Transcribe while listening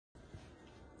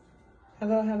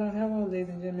Hello, ladies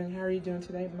and gentlemen. How are you doing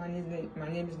today? My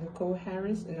name is Nicole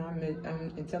Harris, and I'm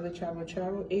an IntelliTravel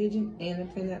travel agent and a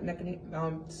Planet Marketing.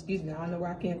 Excuse me, I don't know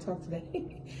why I can't talk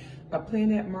today. A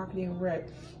Planet Marketing rep.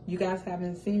 You guys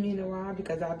haven't seen me in a while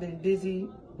because I've been busy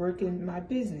working my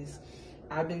business.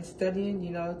 I've been studying,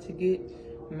 to get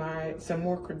some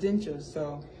more credentials.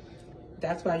 So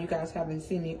that's why you guys haven't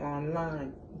seen me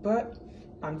online. But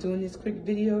I'm doing this quick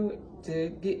video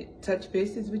to touch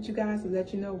bases with you guys to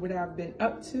let you know what I've been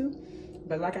up to.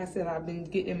 But like I said, I've been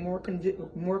getting more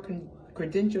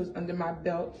credentials under my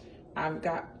belt. I've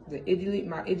got my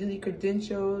Italy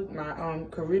credentials, my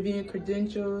Caribbean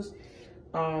credentials,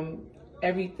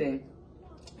 everything,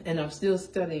 and I'm still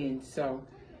studying. So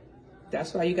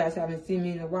that's why you guys haven't seen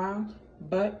me in a while.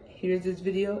 But here's this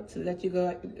video to let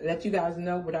you guys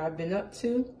know what I've been up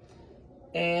to,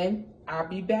 and I'll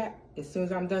be back. As soon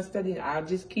as I'm done studying, I'll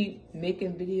just keep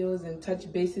making videos and touch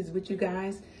bases with you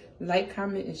guys. Like,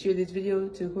 comment, and share this video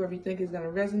to whoever you think is going to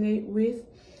resonate with.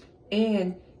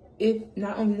 And if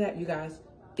not only that, you guys,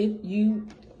 if you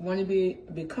want to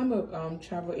become a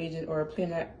travel agent or a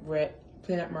Planet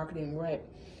Marketing rep,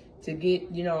 to get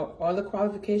all the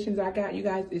qualifications I got, you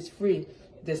guys, is free.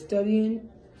 The studying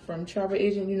from Travel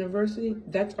Agent University,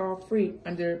 that's all free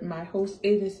under my host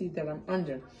agency that I'm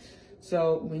under.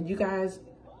 So when you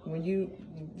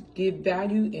give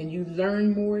value and you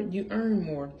learn more, you earn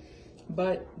more.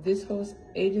 But this host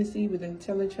agency with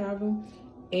IntelliTravel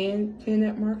and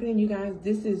Planet Marketing, you guys,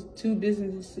 this is two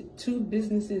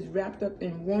businesses wrapped up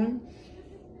in one.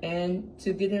 And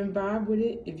to get involved with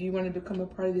it, if you want to become a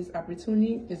part of this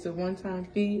opportunity, it's a one-time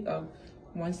fee of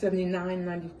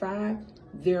 $179.95.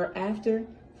 Thereafter,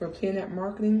 for Planet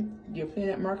Marketing, your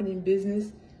Planet Marketing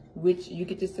business, which you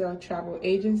get to sell travel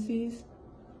agencies,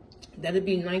 that'll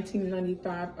be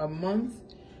 $19.95 a month.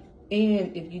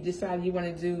 And if you decide you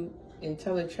want to do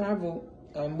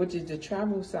IntelliTravel, which is the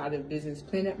travel side of business,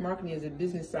 Planet Marketing is a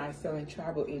business side selling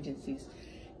travel agencies.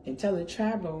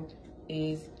 IntelliTravel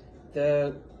is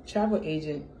the travel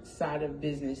agent side of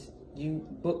business. You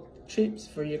book trips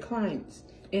for your clients,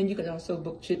 and you can also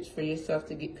book trips for yourself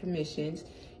to get commissions.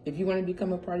 If you want to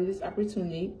become a part of this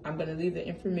opportunity, I'm going to leave the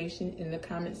information in the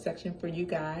comment section for you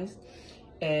guys.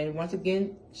 And once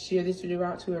again, share this video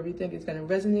out to whoever you think it's going to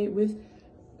resonate with.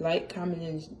 Like, comment,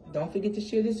 and don't forget to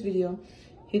share this video.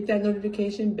 Hit that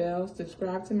notification bell.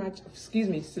 Subscribe to my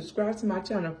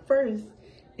channel first,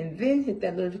 and then hit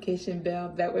that notification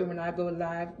bell. That way, when I go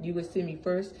live, you will see me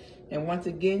first. And once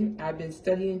again, I've been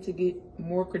studying to get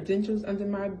more credentials under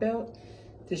my belt,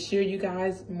 to share you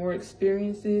guys more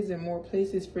experiences and more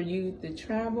places for you to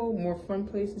travel, more fun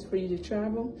places for you to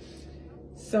travel.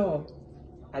 So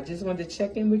I just wanted to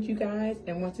check in with you guys,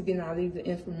 and once again, I'll leave the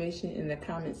information in the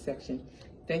comment section.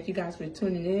 Thank you guys for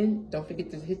tuning in. Don't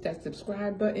forget to hit that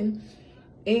subscribe button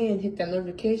and hit that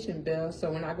notification bell,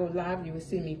 so when I go live, you will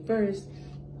see me first.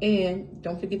 And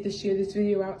don't forget to share this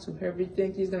video out to whoever you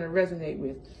think is going to resonate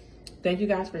with. Thank you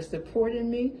guys for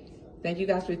supporting me. Thank you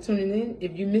guys for tuning in.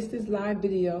 If you missed this live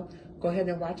video, go ahead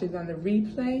and watch it on the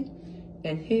replay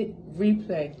and hit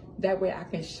replay. That way I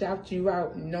can shout you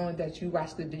out knowing that you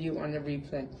watched the video on the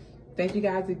replay. Thank you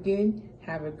guys again.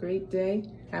 Have a great day.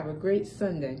 Have a great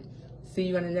Sunday. See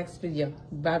you on the next video.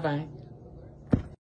 Bye-bye.